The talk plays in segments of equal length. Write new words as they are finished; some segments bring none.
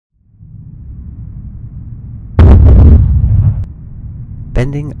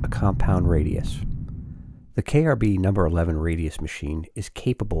Bending a compound radius. The KRB number 11 radius machine is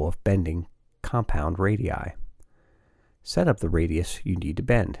capable of bending compound radii. Set up the radius you need to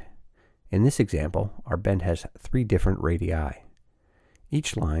bend. In this example, our bend has 3 different radii.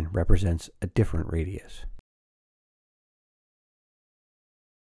 Each line represents a different radius.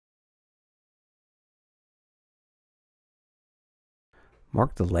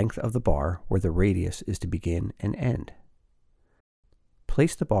 Mark the length of the bar where the radius is to begin and end.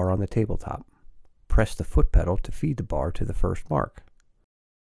 Place the bar on the tabletop. Press the foot pedal to feed the bar to the first mark.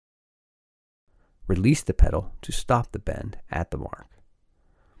 Release the pedal to stop the bend at the mark.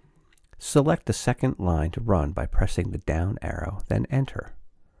 Select the second line to run by pressing the down arrow, then enter.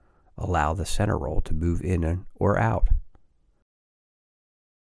 Allow the center roll to move in or out.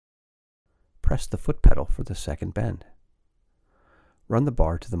 Press the foot pedal for the second bend. Run the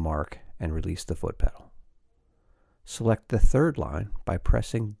bar to the mark and release the foot pedal. Select the third line by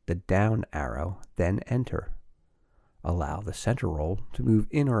pressing the down arrow, then enter. Allow the center roll to move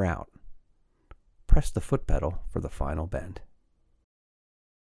in or out. Press the foot pedal for the final bend.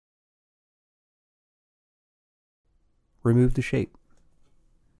 Remove the shape.